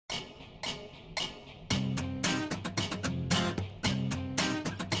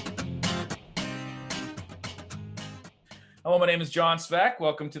Hello, my name is John Svek.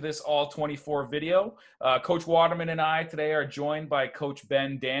 Welcome to this All 24 video. Coach Waterman and I today are joined by Coach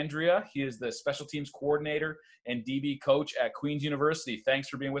Ben Dandria. He is the Special Teams Coordinator and DB Coach at Queen's University. Thanks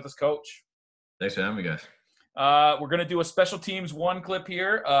for being with us, Coach. Thanks for having me, guys. We're going to do a Special Teams 1 clip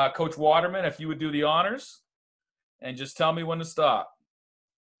here. Coach Waterman, if you would do the honors and just tell me when to stop.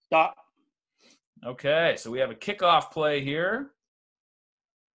 Stop. Okay, so we have a kickoff play here.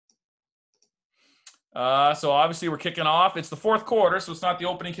 So obviously we're kicking off. It's the fourth quarter, so it's not the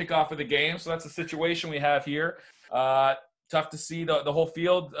opening kickoff of the game. So that's the situation we have here. Tough to see the whole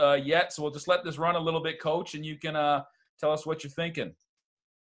field yet, so we'll just let this run a little bit, Coach, and you can tell us what you're thinking.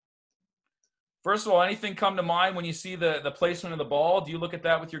 First of all, anything come to mind when you see the placement of the ball? Do you look at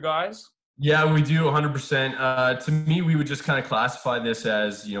that with your guys? Yeah, we do 100%. To me, we would just kind of classify this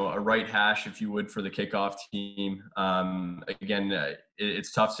as, a right hash, if you would, for the kickoff team. Again,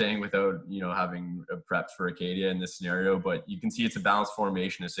 it's tough saying without, having prepped for Acadia in this scenario, but you can see it's a balanced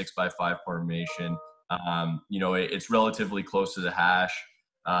formation, a 6x5 formation. It's relatively close to the hash.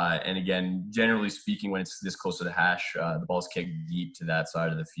 And again, generally speaking, when it's this close to the hash, the ball's kicked deep to that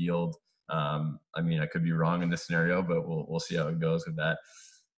side of the field. I could be wrong in this scenario, but we'll see how it goes with that.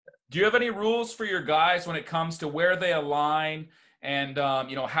 Do you have any rules for your guys when it comes to where they align and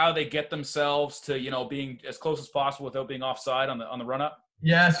how they get themselves to being as close as possible without being offside on the run up?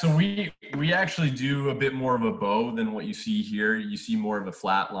 Yeah, so we actually do a bit more of a bow than what you see here. You see more of a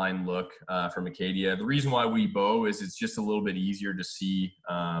flat line look from Acadia. The reason why we bow is it's just a little bit easier to see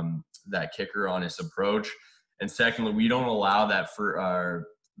that kicker on his approach, and secondly, we don't allow that for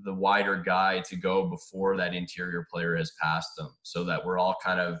the wider guy to go before that interior player has passed them, so that we're all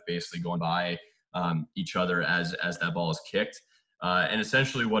kind of basically going by each other as that ball is kicked. And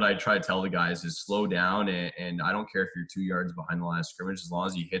essentially what I try to tell the guys is slow down, and I don't care if you're 2 yards behind the line of scrimmage, as long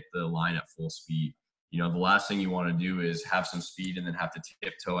as you hit the line at full speed. The last thing you want to do is have some speed and then have to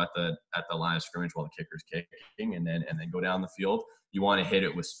tiptoe at the line of scrimmage while the kicker's kicking and then go down the field. You want to hit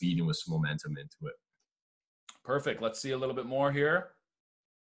it with speed and with some momentum into it. Perfect. Let's see a little bit more here.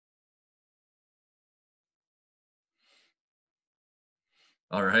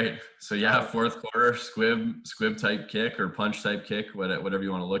 All right. So yeah, fourth quarter, squib type kick or punch type kick, whatever you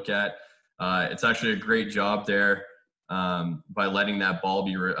want to look at. It's actually a great job there by letting that ball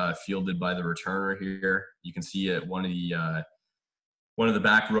be fielded by the returner here. You can see it. One of the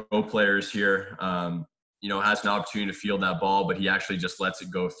back row players here, has an opportunity to field that ball, but he actually just lets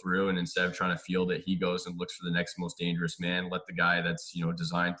it go through. And instead of trying to field it, he goes and looks for the next most dangerous man. Let the guy that's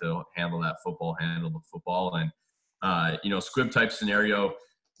designed to handle the football. And squib type scenario,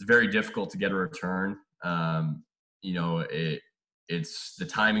 it's very difficult to get a return. It's the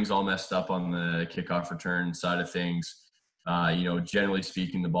timing's all messed up on the kickoff return side of things. Generally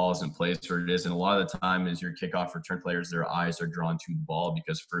speaking, the ball isn't placed where it is. And a lot of the time is your kickoff return players, their eyes are drawn to the ball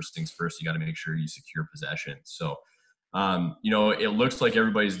because first things first, you got to make sure you secure possession. So, it looks like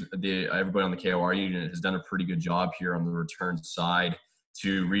everybody on the KOR unit has done a pretty good job here on the return side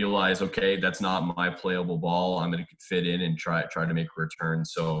to realize, okay, that's not my playable ball. I'm going to fit in and try to make a return.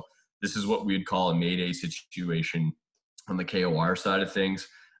 So this is what we would call a mayday situation on the KOR side of things.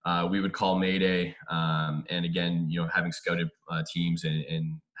 We would call mayday. And again, having scouted teams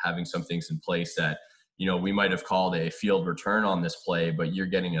and having some things in place that, we might have called a field return on this play, but you're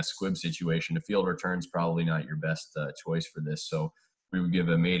getting a squib situation. A field return is probably not your best choice for this. So we would give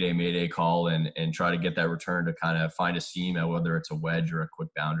a mayday call and try to get that return to kind of find a seam, whether it's a wedge or a quick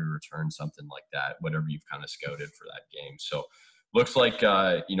boundary return, something like that, whatever you've kind of scouted for that game. So looks like,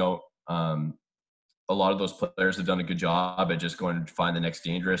 a lot of those players have done a good job at just going to find the next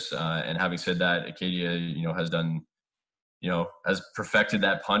dangerous. And having said that, Acadia, has perfected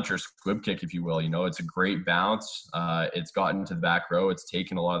that punch or squib kick, if you will. It's a great bounce. It's gotten to the back row. It's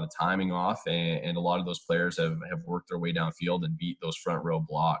taken a lot of the timing off, and a lot of those players have worked their way downfield and beat those front row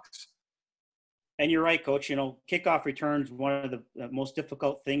blocks. And you're right, Coach. Kickoff returns, one of the most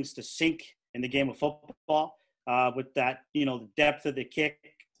difficult things to sink in the game of football with that, the depth of the kick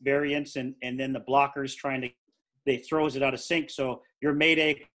variance and then the blockers they throws it out of sync. So your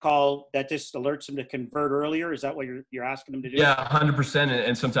mayday call, that just alerts them to convert earlier. Is that what you're asking them to do? Yeah, 100%.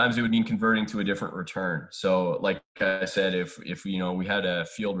 And sometimes it would mean converting to a different return. So like I said, if we had a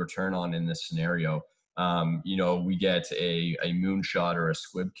field return on in this scenario, we get a moonshot or a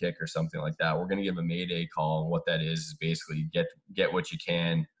squib kick or something like that, we're going to give a mayday call. And what that is basically get what you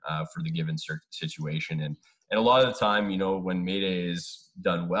can for the given situation. And a lot of the time, when mayday is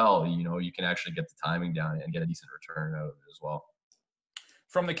done well, you can actually get the timing down and get a decent return out of it as well.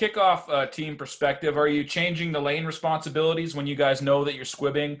 From the kickoff team perspective, are you changing the lane responsibilities when you guys know that you're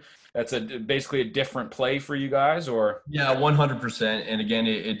squibbing? That's basically a different play for you guys, or? Yeah, 100%. And again,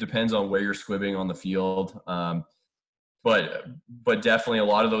 it depends on where you're squibbing on the field. But definitely a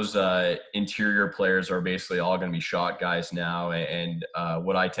lot of those interior players are basically all going to be shot guys now. And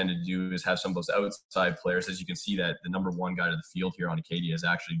what I tend to do is have some of those outside players. As you can see, that the number one guy to the field here on Acadia is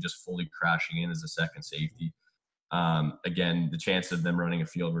actually just fully crashing in as a second safety. Again, the chances of them running a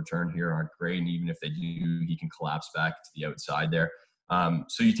field return here aren't great. And even if they do, he can collapse back to the outside there.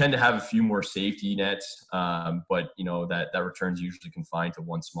 So you tend to have a few more safety nets, but that return's usually confined to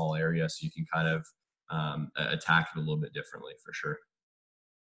one small area, so you can kind of attack it a little bit differently for sure.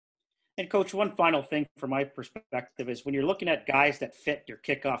 And Coach, one final thing from my perspective is when you're looking at guys that fit your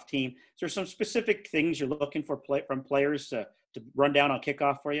kickoff team, is there some specific things you're looking for from players to run down on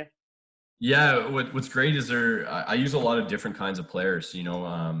kickoff for you? Yeah, what's great is I use a lot of different kinds of players.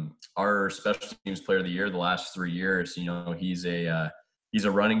 Our special teams player of the year the last 3 years, he's a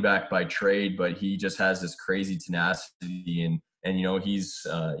running back by trade, but he just has this crazy tenacity and he's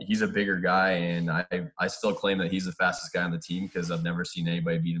a bigger guy, and I still claim that he's the fastest guy on the team because I've never seen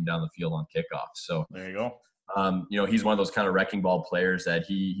anybody beat him down the field on kickoff. So there you go. He's one of those kind of wrecking ball players that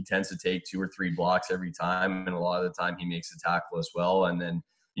he tends to take 2 or 3 blocks every time, and a lot of the time he makes a tackle as well. And then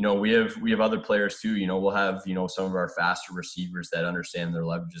we have other players too. We'll have some of our faster receivers that understand their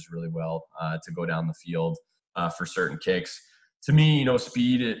leverages really well to go down the field for certain kicks. To me,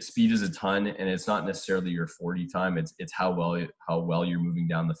 speed is a ton, and it's not necessarily your 40 time. It's how well you're moving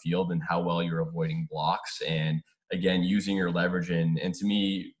down the field and how well you're avoiding blocks, and again using your leverage. And to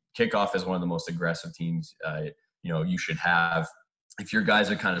me, kickoff is one of the most aggressive teams you should have. If your guys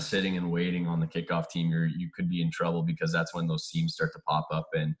are kind of sitting and waiting on the kickoff team, you could be in trouble, because that's when those seams start to pop up,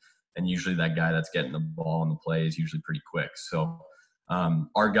 and usually that guy that's getting the ball on the play is usually pretty quick. So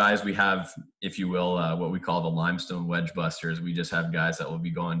our guys, we have, if you will, what we call the limestone wedge busters. We just have guys that will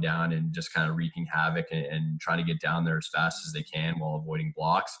be going down and just kind of wreaking havoc and trying to get down there as fast as they can while avoiding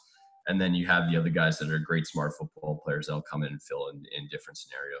blocks. And then you have the other guys that are great smart football players that'll come in and fill in different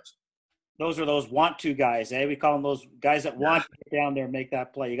scenarios. Those are those want to guys, eh? We call them those guys that want to get down there and make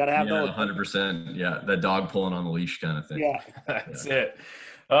that play. You got to have those. 100%. Yeah, that dog pulling on the leash kind of thing. Yeah, that's it.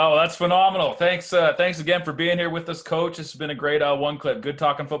 Oh, that's phenomenal. Thanks again for being here with us, Coach. This has been a great one clip. Good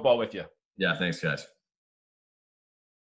talking football with you. Yeah, thanks, guys.